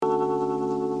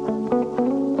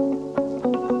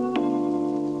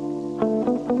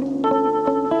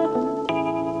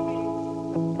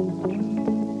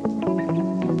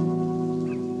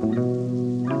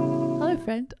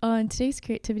on today's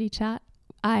Creativity Chat,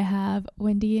 I have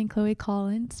Wendy and Chloe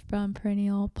Collins from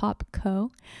Perennial Pop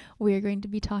Co. We are going to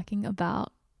be talking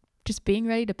about just being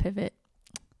ready to pivot.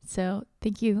 So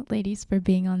thank you, ladies, for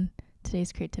being on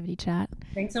today's Creativity Chat.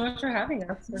 Thanks so much for having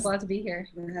us. We're glad to be here.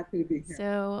 We're happy to be here.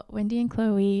 So Wendy and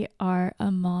Chloe are a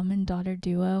mom and daughter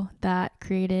duo that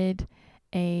created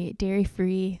a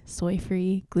dairy-free,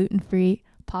 soy-free, gluten-free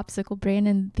popsicle brand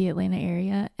in the Atlanta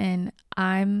area. And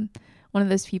I'm one of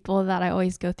those people that I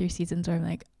always go through seasons where I'm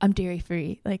like, I'm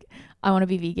dairy-free. Like, I want to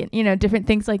be vegan, you know, different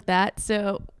things like that.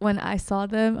 So when I saw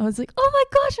them, I was like, oh my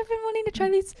gosh, I've been wanting to try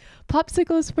these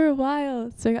popsicles for a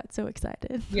while. So I got so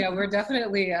excited. Yeah, we're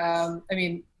definitely, there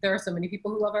are so many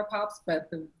people who love our pops, but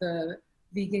the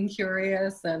vegan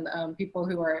curious and people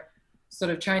who are sort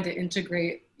of trying to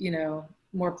integrate, you know,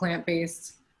 more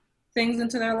plant-based things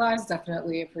into their lives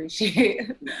definitely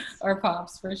appreciate our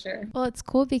pops for sure. Well, it's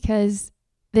cool because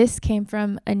this came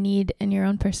from a need in your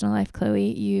own personal life,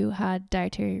 Chloe. You had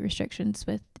dietary restrictions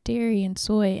with dairy and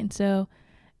soy. And so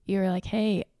you were like,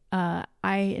 hey, I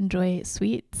enjoy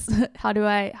sweets. How do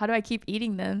I keep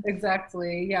eating them?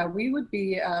 Exactly. Yeah, we would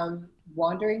be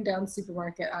wandering down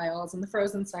supermarket aisles in the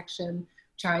frozen section,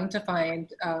 trying to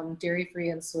find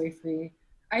dairy-free and soy-free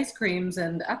ice creams.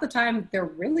 And at the time, there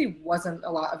really wasn't a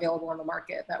lot available on the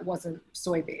market that wasn't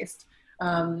soy-based.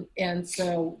 And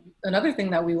so another thing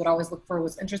that we would always look for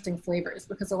was interesting flavors,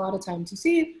 because a lot of times you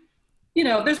see, you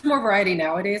know, there's more variety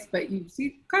nowadays, but you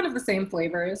see kind of the same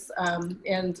flavors.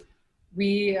 And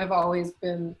we have always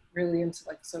been really into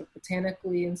like sort of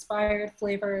botanically inspired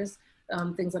flavors,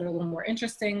 things that are a little more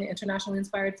interesting, internationally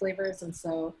inspired flavors. And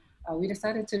so we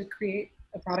decided to create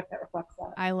a product that reflects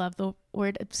that. I love the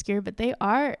word obscure, but they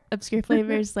are obscure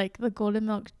flavors like the golden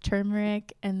milk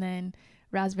turmeric and then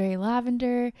raspberry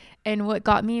lavender. And what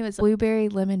got me was blueberry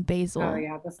lemon basil. Oh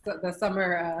yeah, the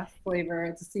summer flavor.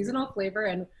 It's a seasonal flavor,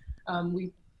 and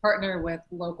we partner with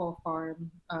local farm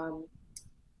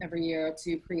every year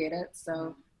to create it.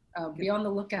 So be on the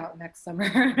lookout next summer.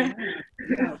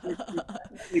 Yeah,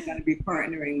 we're going to be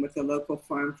partnering with the local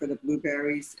farm for the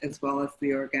blueberries as well as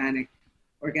the organic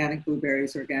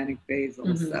blueberries, organic basil.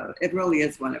 Mm-hmm. So it really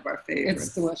is one of our favorites.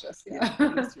 It's delicious. Yeah,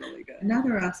 it's really good.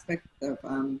 Another aspect of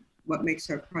what makes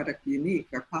our product unique,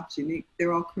 our pops unique,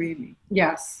 they're all creamy.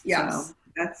 Yes. So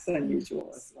that's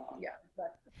unusual as well. Yeah.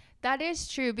 That is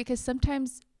true, because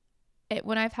sometimes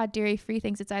when I've had dairy-free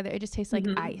things, it's either it just tastes like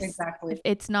ice. Exactly.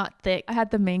 It's not thick. I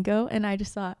had the mango and I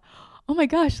just thought, oh my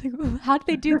gosh, like, how did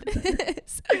they do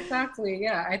this? Exactly.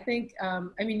 Yeah. I think,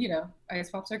 ice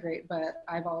pops are great, but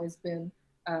I've always been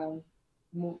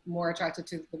more attracted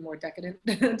to the more decadent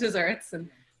desserts and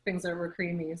things that were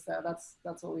creamy. So that's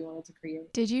what we wanted to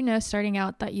create. Did you know starting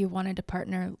out that you wanted to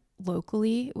partner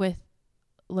locally with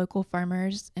local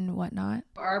farmers and whatnot?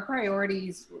 Our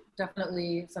priorities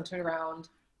definitely centered around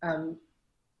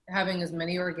having as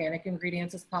many organic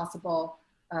ingredients as possible,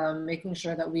 making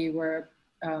sure that we were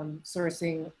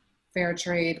sourcing fair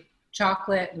trade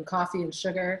chocolate and coffee and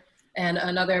sugar. And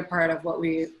another part of what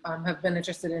we have been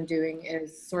interested in doing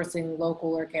is sourcing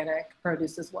local organic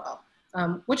produce as well,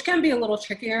 which can be a little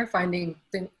trickier, finding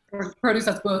produce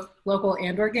that's both local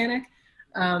and organic.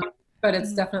 But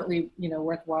it's definitely,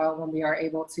 worthwhile when we are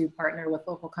able to partner with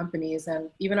local companies.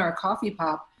 And even our coffee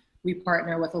pop, we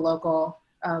partner with a local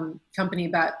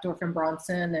company, Batdorf and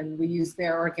Bronson, and we use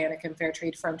their organic and fair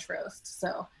trade French roast.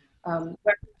 So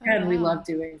we love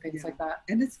doing things like that.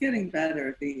 And it's getting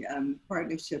better. The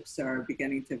partnerships are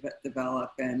beginning to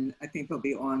develop, and I think they'll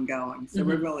be ongoing. So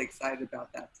we're really excited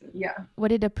about that too. Yeah. What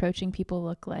did approaching people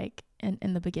look like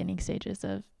in the beginning stages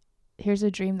of, here's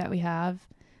a dream that we have,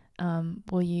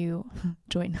 will you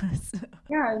join us?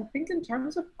 Yeah, I think in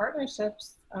terms of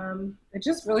partnerships, it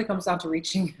just really comes down to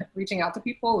reaching out to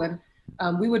people, and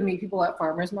we would meet people at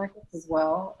farmers markets as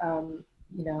well.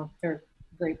 They're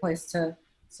a great place to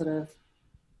sort of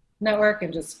network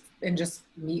and just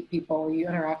meet people. You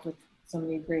interact with so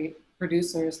many great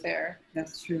producers there.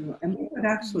 That's true. And we would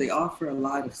actually offer a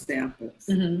lot of samples.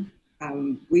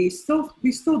 Mm-hmm. We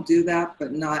still do that,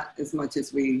 but not as much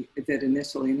as we did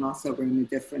initially. And also we're in a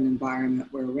different environment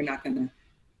where we're not going to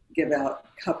give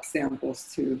out cup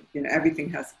samples to, we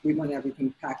want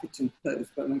everything packaged and closed.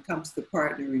 But when it comes to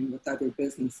partnering with other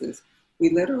businesses, we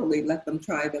literally let them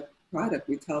try the product.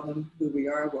 We tell them who we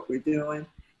are, what we're doing,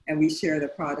 and we share the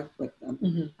product with them.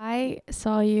 Mm-hmm. I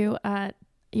saw you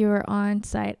were on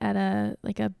site at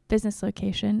a business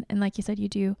location, and like you said, you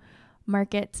do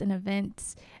markets and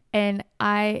events. And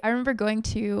I remember going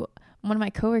to one of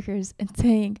my coworkers and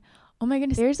saying, oh my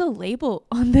goodness, there's a label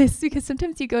on this, because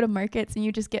sometimes you go to markets and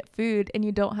you just get food and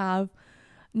you don't have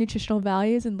nutritional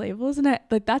values and labels. And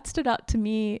that stood out to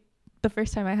me the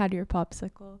first time I had your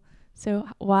popsicle. So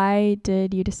why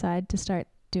did you decide to start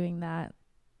doing that,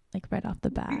 like right off the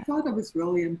We bat? thought it was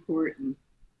really important.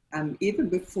 Even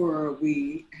before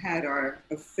we had our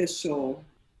official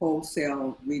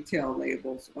wholesale retail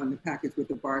labels on the package with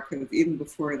the barcodes, even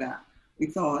before that, we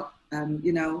thought,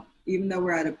 even though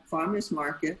we're at a farmer's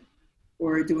market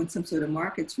or doing some sort of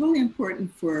market, it's really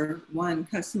important for one,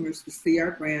 customers to see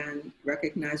our brand,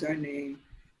 recognize our name,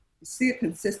 see a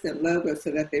consistent logo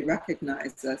so that they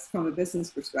recognize us from a business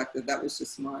perspective. That was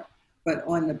just smart. But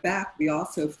on the back, we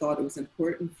also thought it was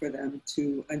important for them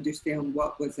to understand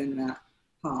what was in that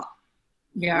pop.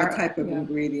 Yeah. What type of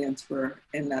ingredients were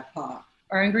in that pop.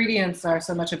 Our ingredients are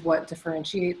so much of what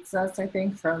differentiates us, I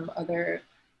think, from other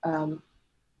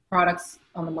products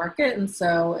on the market. And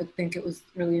so I think it was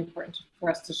really important for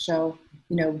us to show,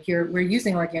 here we're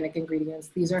using organic ingredients.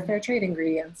 These are fair trade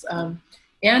ingredients.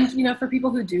 And, for people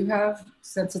who do have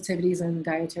sensitivities and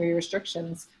dietary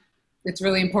restrictions, it's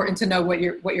really important to know what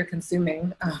you're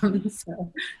consuming.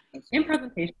 And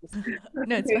presentation.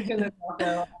 No, it's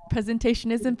fine.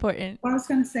 Presentation is important. Well, I was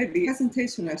going to say the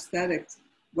presentation aesthetics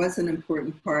was an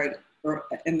important part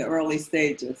in the early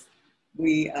stages.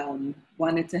 We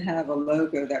wanted to have a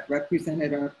logo that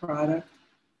represented our product.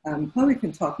 Chloe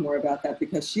can talk more about that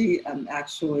because she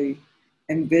actually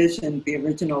envisioned the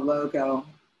original logo.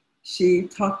 She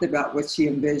talked about what she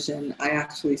envisioned. I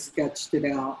actually sketched it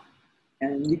out.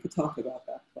 And you could talk about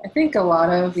that. I think a lot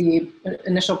of the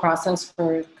initial process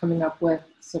for coming up with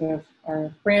sort of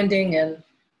our branding and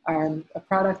our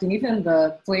product and even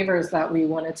the flavors that we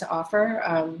wanted to offer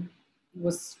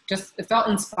was just, it felt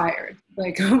inspired.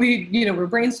 Like we, were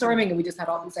brainstorming and we just had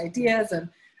all these ideas and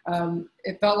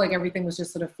it felt like everything was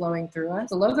just sort of flowing through us.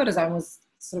 The logo design was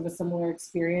sort of a similar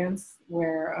experience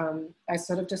where I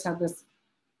sort of just had this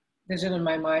vision in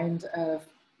my mind of,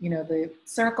 the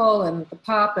circle and the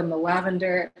pop and the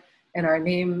lavender and our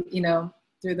name,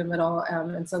 through the middle.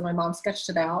 And so my mom sketched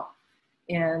it out.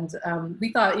 And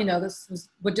we thought, this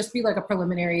would just be like a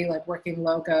preliminary, like working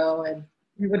logo. And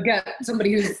we would get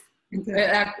somebody who's,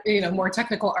 more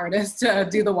technical artist to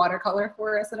do the watercolor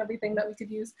for us and everything that we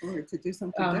could use. Or to do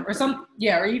something different.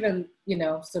 Or even,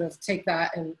 sort of take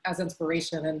that and as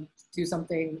inspiration and do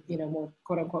something, more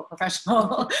quote unquote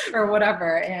professional or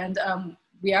whatever. And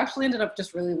we actually ended up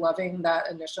just really loving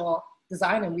that initial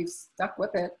design and we've stuck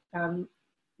with it,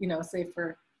 save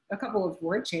for a couple of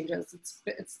word changes.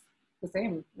 It's the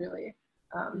same really.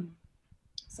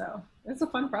 So it's a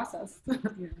fun process.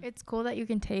 It's cool that you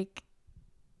can take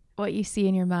what you see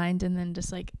in your mind and then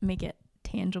just like make it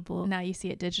tangible. Now you see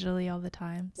it digitally all the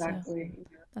time. Exactly.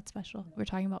 So that's special. We're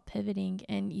talking about pivoting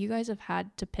and you guys have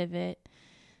had to pivot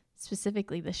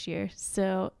specifically this year.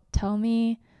 So tell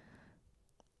me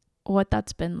what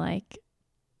that's been like.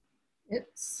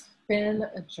 It's been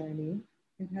a journey.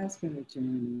 It has been a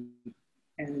journey.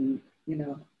 And,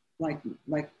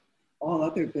 like all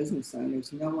other business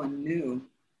owners, no one knew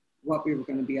what we were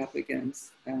going to be up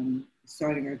against.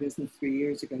 Starting our business 3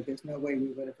 years ago, there's no way we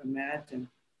would have imagined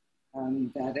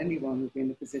that anyone would be in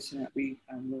the position that we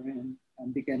were in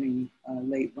beginning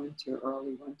late winter,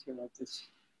 early winter of this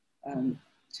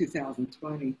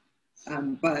 2020.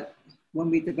 But when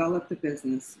we developed the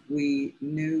business, we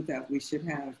knew that we should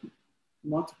have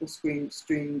multiple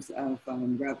streams of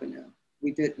revenue.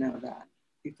 We did know that.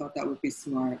 We thought that would be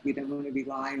smart. We didn't want to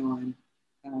rely on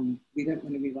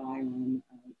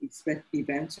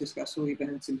events or special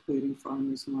events, including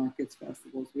farmers markets,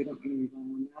 festivals. We don't want to rely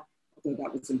on that, although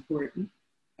that was important.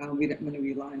 We didn't want to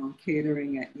rely on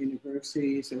catering at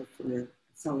universities or for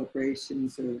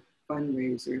celebrations or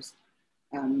fundraisers,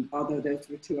 although those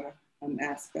were two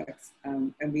aspects.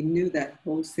 And we knew that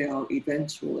wholesale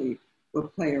eventually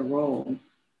would play a role,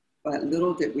 but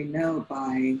little did we know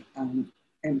by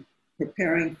and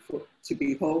preparing to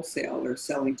be wholesale or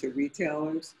selling to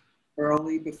retailers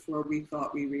early before we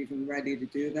thought we were even ready to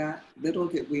do that. Little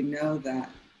did we know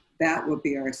that that would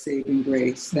be our saving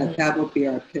grace, that would be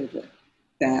our pivot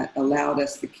that allowed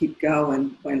us to keep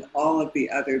going when all of the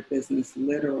other business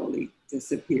literally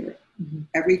disappeared. Mm-hmm.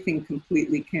 Everything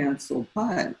completely canceled,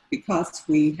 but because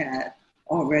we had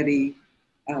already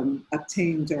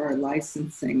obtained our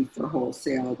licensing for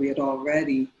wholesale, we had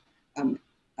already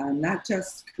not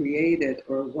just created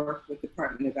or worked with the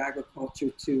Department of Agriculture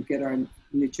to get our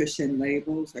nutrition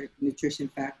labels, our nutrition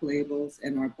fact labels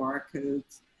and our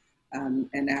barcodes,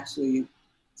 and actually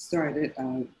started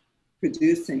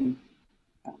producing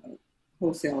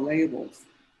wholesale labels.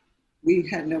 We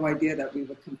had no idea that we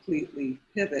would completely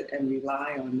pivot and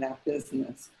rely on that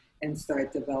business and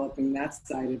start developing that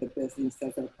side of the business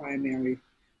as our primary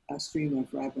stream of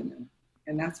revenue.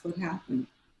 And that's what happened.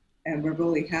 And we're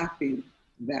really happy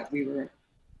that we were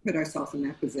put ourselves in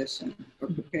that position or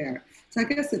prepare. So I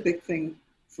guess the big thing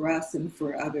for us and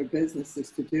for other businesses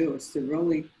to do is to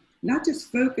really not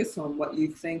just focus on what you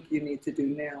think you need to do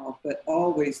now, but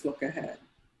always look ahead,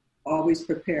 always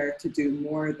prepare to do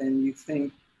more than you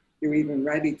think you're even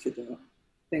ready to do.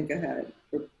 Think ahead,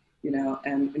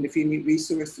 and if you need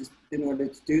resources in order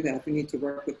to do that, if you need to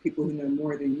work with people who know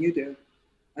more than you do,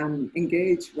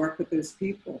 engage, work with those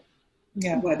people.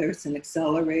 Yeah. Whether it's an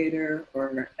accelerator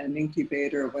or an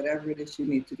incubator or whatever it is you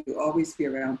need to do, always be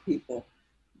around people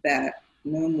that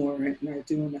know more and are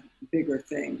doing bigger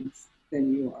things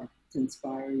than you are to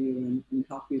inspire you and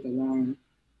help you to learn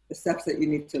the steps that you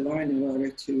need to learn in order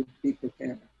to be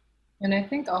prepared. And I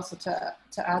think also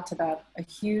to add to that, a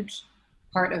huge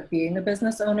part of being a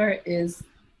business owner is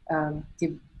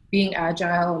being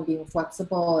agile and being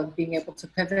flexible and being able to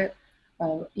pivot.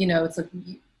 It's like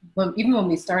even when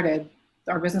we started,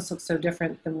 our business looks so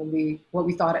different than what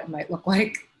we thought it might look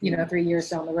like, 3 years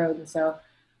down the road. And so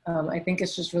I think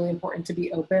it's just really important to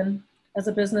be open as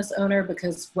a business owner,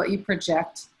 because what you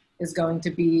project is going to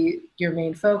be your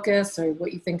main focus, or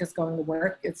what you think is going to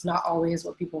work. It's not always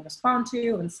what people respond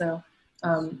to. And so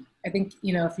I think,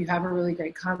 if you have a really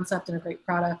great concept and a great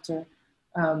product or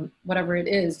whatever it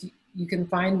is, you can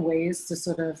find ways to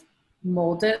sort of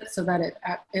mold it so that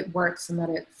it works and that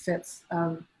it fits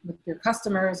with your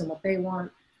customers and what they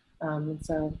want. And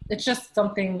so it's just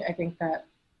something I think that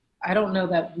I don't know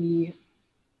that we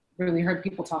really heard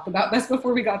people talk about this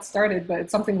before we got started, but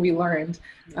it's something we learned,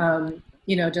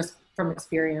 just from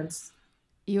experience.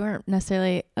 You weren't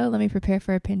necessarily, let me prepare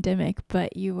for a pandemic,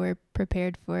 but you were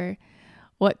prepared for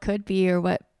what could be or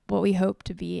what we hope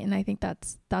to be. And I think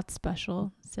that's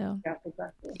special. So yeah,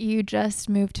 exactly. You just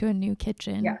moved to a new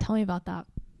kitchen. Yeah. Tell me about that.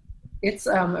 It's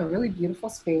a really beautiful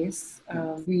space.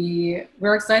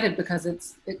 We're excited because it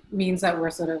means that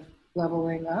we're sort of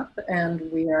leveling up and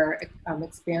we are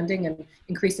expanding and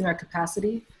increasing our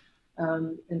capacity.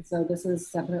 And so this is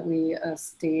definitely a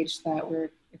stage that we're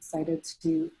excited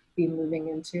to be moving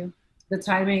into. The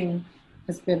timing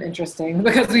has been interesting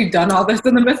because we've done all this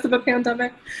in the midst of a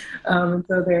pandemic.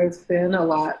 So there's been a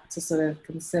lot to sort of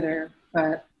consider,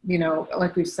 but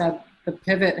like we've said, the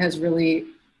pivot has really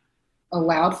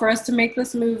allowed for us to make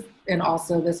this move, and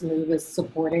also this move is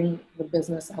supporting the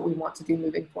business that we want to do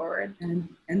moving forward. And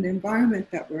the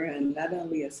environment that we're in, not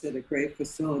only is it a great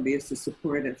facility, it's a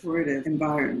supportive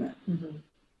environment. Mm-hmm.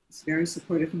 It's a very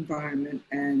supportive environment,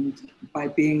 and by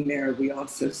being there, we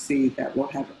also see that we'll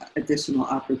have additional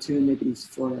opportunities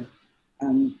for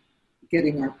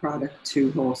getting our product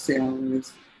to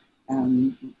wholesalers.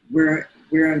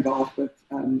 We're involved with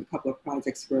a couple of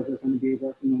projects where we're going to be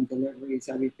working on deliveries,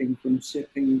 everything from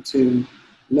shipping to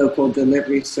local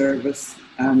delivery service.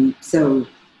 So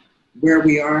where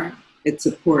we are, it's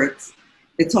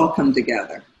all come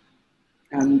together.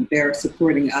 They're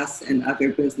supporting us and other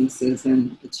businesses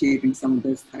and achieving some of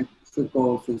those types of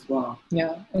goals as well.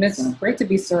 Yeah, and it's great to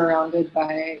be surrounded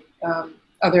by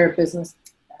other business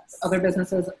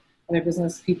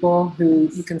people who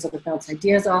you can sort of bounce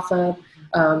ideas off of,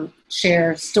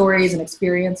 share stories and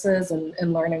experiences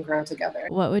and learn and grow together.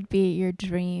 What would be your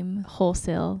dream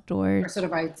wholesale store? Our sort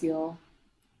of ideal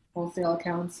wholesale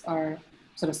accounts are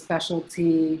sort of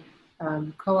specialty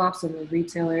co-ops and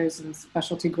retailers and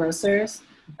specialty grocers.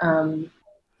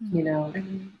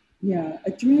 Yeah,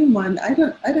 a dream one. I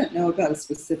don't know about a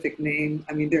specific name.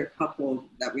 I mean, there are a couple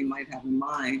that we might have in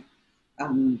mind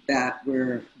that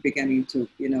we're beginning to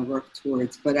work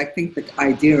towards. But I think the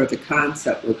idea or the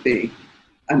concept would be,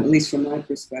 at least from my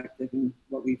perspective and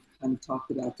what we've kind of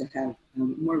talked about, to have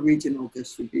more regional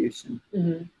distribution.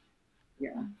 Mm-hmm.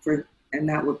 Yeah, and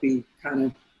that would be kind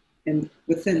of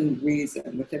within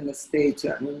reason, within the stage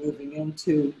that we're moving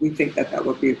into. We think that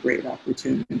would be a great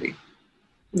opportunity.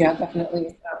 Yeah,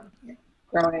 definitely.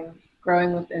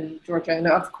 Growing within Georgia, and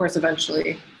of course,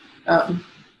 eventually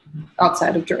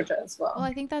outside of Georgia as well. Well,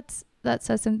 I think that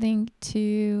says something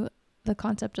to the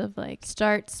concept of like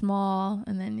start small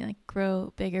and then like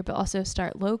grow bigger, but also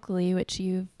start locally, which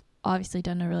you've obviously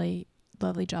done a really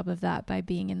lovely job of that by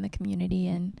being in the community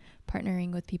and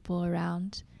partnering with people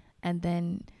around, and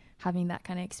then having that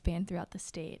kind of expand throughout the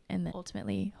state, and then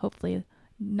ultimately, hopefully,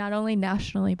 not only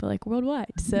nationally, but like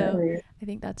worldwide. So right. I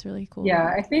think that's really cool.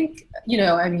 Yeah, I think,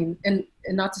 and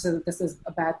not to say that this is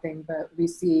a bad thing, but we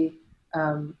see,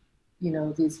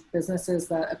 these businesses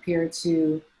that appear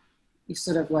to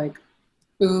sort of like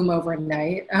boom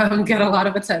overnight, get a lot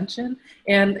of attention.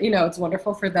 And, it's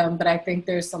wonderful for them, but I think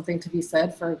there's something to be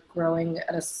said for growing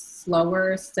at a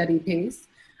slower, steady pace,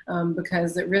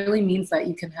 because it really means that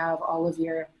you can have all of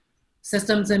your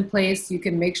systems in place. You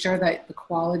can make sure that the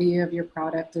quality of your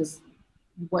product is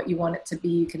what you want it to be.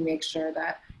 You can make sure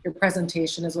that your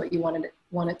presentation is what you want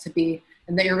it to be,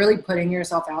 and that you're really putting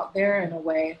yourself out there in a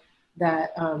way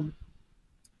that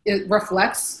it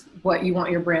reflects what you want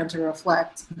your brand to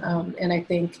reflect. And I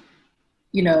think,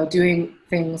 you know, doing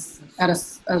things at a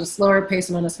slower pace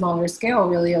and on a smaller scale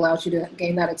really allows you to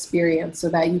gain that experience so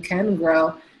that you can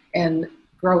grow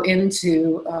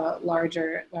into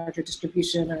larger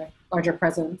distribution or larger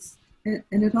presence. And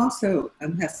it also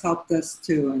has helped us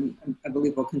to, and I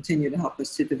believe will continue to help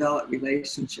us to develop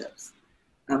relationships.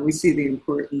 We see the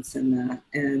importance in that.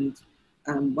 And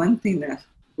one thing that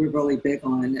we're really big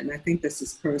on, and I think this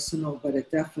is personal, but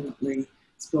it definitely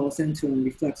spills into and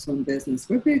reflects on business.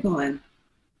 We're big on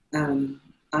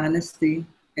honesty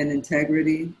and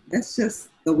integrity. That's just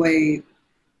the way,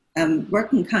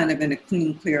 working kind of in a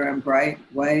clean, clear, and bright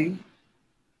way.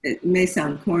 It may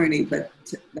sound corny, but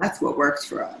that's what works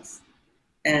for us.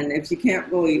 And if you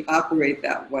can't really operate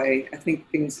that way, I think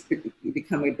things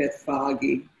become a bit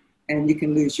foggy and you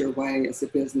can lose your way as a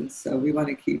business. So we want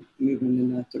to keep moving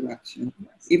in that direction.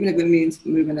 Yes. Even if it means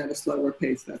moving at a slower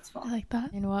pace, that's fine. I like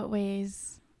that. In what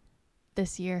ways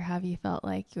this year have you felt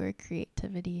like your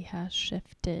creativity has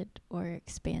shifted or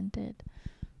expanded?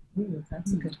 Ooh,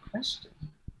 that's a good question.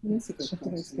 That's a good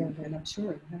question, and I'm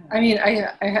sure it has. I mean,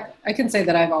 I can say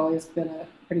that I've always been a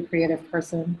pretty creative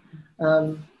person.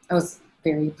 I was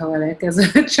very poetic as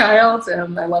a child.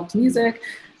 I loved music.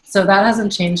 So that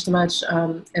hasn't changed much.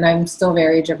 And I'm still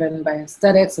very driven by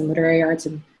aesthetics and literary arts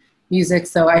and music.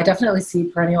 So I definitely see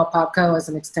Perennial Popco as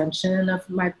an extension of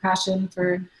my passion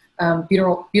for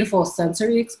beautiful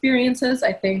sensory experiences.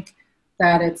 I think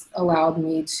that it's allowed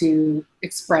me to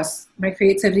express my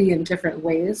creativity in different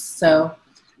ways. So,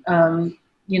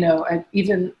 you know,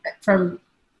 even from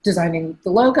designing the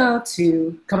logo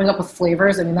to coming up with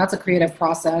flavors, I mean, that's a creative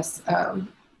process,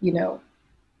 you know,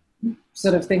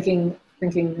 sort of thinking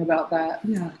about that.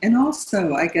 Yeah, and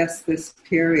also, I guess this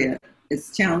period,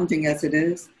 as challenging as it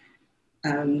is,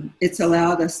 it's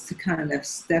allowed us to kind of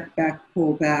step back,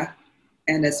 pull back,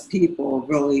 and as people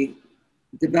really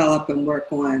develop and work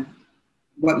on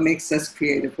what makes us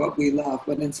creative, what we love,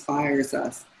 what inspires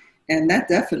us. And that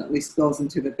definitely spills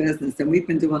into the business. And we've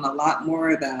been doing a lot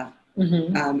more of that.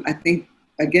 Mm-hmm. I think,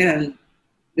 again,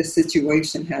 the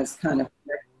situation has kind of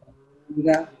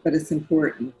that, but it's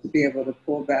important to be able to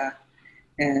pull back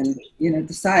and, you know,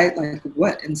 decide like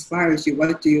what inspires you,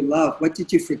 what do you love, what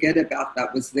did you forget about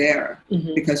that was there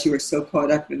because you were so caught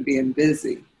up in being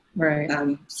busy. Right.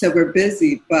 So we're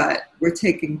busy, but we're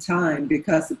taking time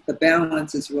because the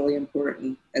balance is really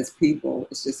important as people.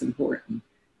 It's just important.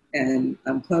 And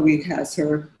Chloe has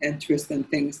her interest in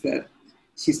things that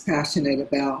she's passionate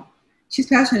about. She's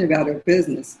passionate about her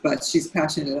business, but she's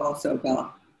passionate also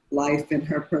about life and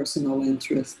her personal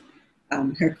interest,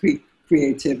 her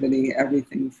creativity,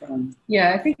 everything from...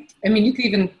 Yeah, I mean, you could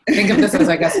even think of this as,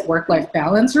 I guess, work-life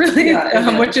balance, really,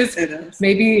 yeah, which is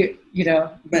maybe, you know,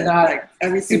 but not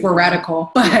like super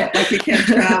radical, but... Like you can't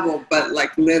travel, but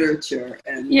like literature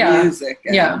and music.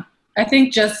 And, yeah, I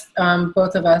think just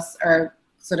both of us are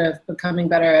sort of becoming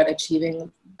better at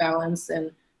achieving balance.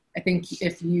 And I think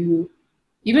if you...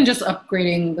 even just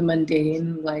upgrading the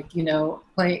mundane, like, you know,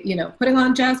 putting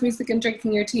on jazz music and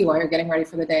drinking your tea while you're getting ready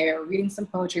for the day, or reading some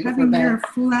poetry before bed,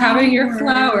 having your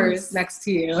flowers next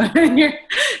to you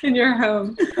in your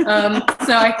home.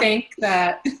 So I think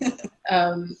that,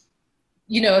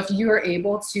 you know, if you are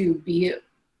able to be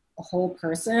a whole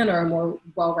person or a more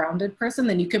well-rounded person,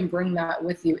 then you can bring that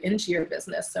with you into your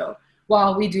business. So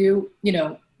while we do, you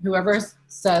know, whoever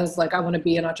says like, I want to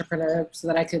be an entrepreneur so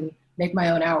that I can make my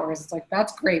own hours, it's like,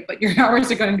 that's great, but your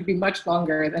hours are going to be much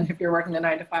longer than if you're working a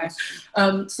 9 to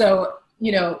 5. So,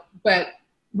 you know, but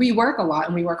we work a lot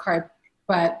and we work hard,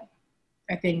 but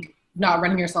I think not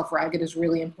running yourself ragged is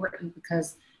really important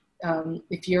because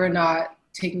if you're not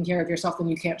taking care of yourself, then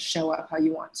you can't show up how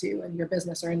you want to in your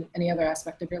business or in any other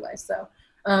aspect of your life. So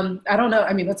I don't know.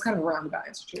 I mean, that's kind of a roundabout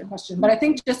answer to your question, but I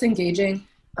think just engaging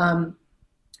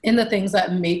in the things that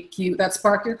that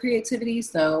spark your creativity.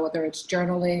 So whether it's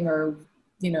journaling or,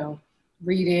 you know,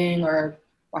 reading or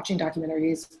watching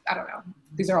documentaries, I don't know.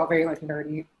 These are all very like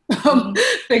nerdy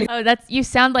things. Oh, you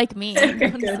sound like me.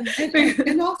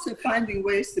 And also finding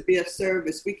ways to be of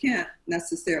service. We can't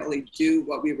necessarily do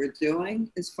what we were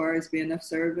doing as far as being of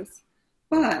service,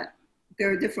 but there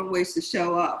are different ways to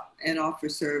show up and offer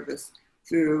service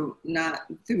through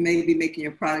maybe making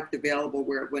your product available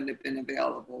where it wouldn't have been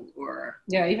available, or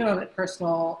even on a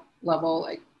personal level,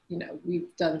 like, you know,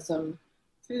 we've done some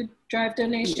food drive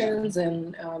donations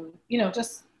and you know,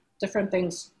 just different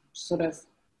things sort of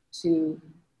to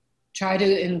try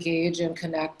to engage and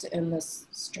connect in this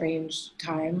strange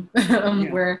time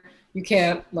where you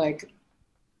can't like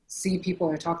see people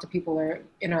or talk to people or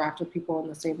interact with people in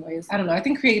the same ways. I don't know. I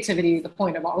think creativity, the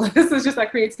point of all of this is just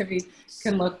that creativity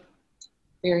can look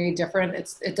very different.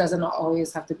 It doesn't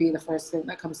always have to be the first thing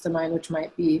that comes to mind, which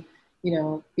might be, you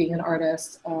know, being an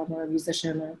artist or a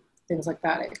musician or things like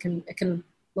that. It can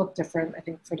look different, I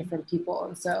think, for different people.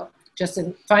 And so just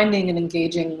in finding and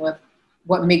engaging with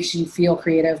what makes you feel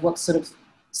creative, what sort of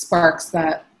sparks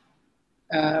that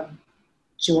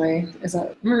joy. Is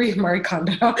that Marie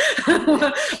Kondo?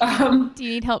 Do you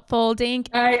need help folding?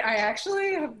 I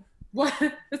actually have. Well,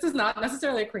 this is not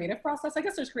necessarily a creative process. I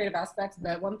guess there's creative aspects,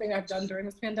 but one thing I've done during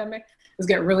this pandemic is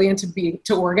get really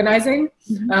into organizing.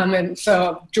 And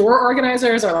so drawer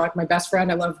organizers are like my best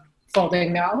friend. I love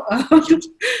folding now.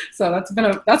 So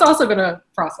that's also been a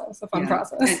process, a fun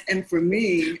process. And for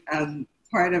me,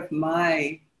 part of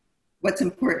what's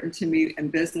important to me in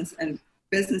business and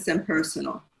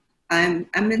personal, I'm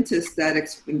into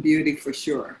aesthetics and beauty for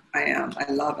sure. I am.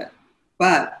 I love it.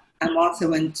 But I'm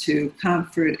also into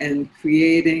comfort and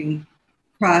creating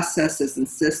processes and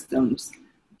systems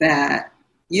that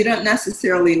you don't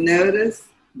necessarily notice,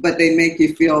 but they make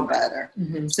you feel better.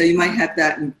 So you might have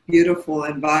that beautiful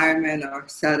environment or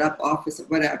setup, office, or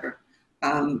whatever,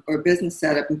 or business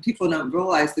setup, and people don't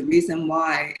realize the reason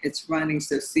why it's running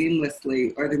so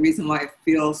seamlessly, or the reason why it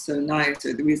feels so nice,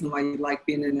 or the reason why you like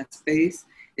being in that space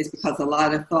is because a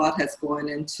lot of thought has gone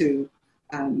into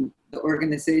the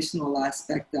organizational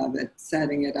aspect of it,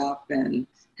 setting it up and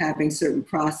having certain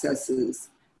processes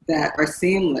that are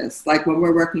seamless. Like when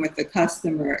we're working with the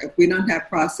customer, if we don't have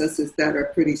processes that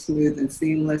are pretty smooth and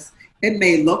seamless, it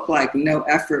may look like no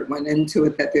effort went into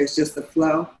it, that there's just a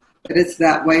flow, but it's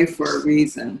that way for a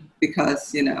reason,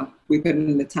 because, you know, we put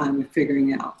in the time of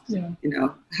figuring out, you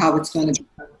know, how it's going to be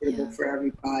comfortable for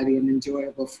everybody and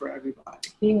enjoyable for everybody.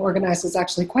 Being organized is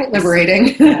actually quite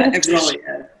liberating. It really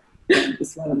is.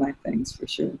 It's one of my things for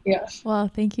sure. Yeah. Well,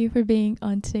 thank you for being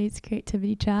on today's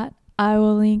Creativity Chat. I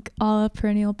will link all of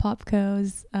Perennial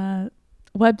Popco's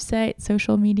website,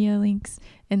 social media links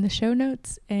in the show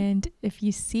notes. And if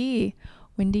you see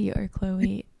Wendy or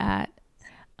Chloe at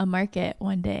a market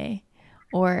one day,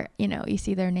 or, you know, you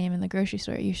see their name in the grocery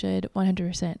store, you should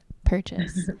 100%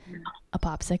 purchase a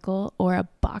popsicle or a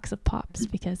box of pops,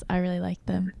 because I really like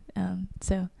them.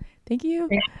 So thank you.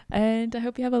 And I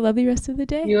hope you have a lovely rest of the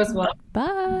day. You as well.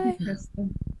 Bye.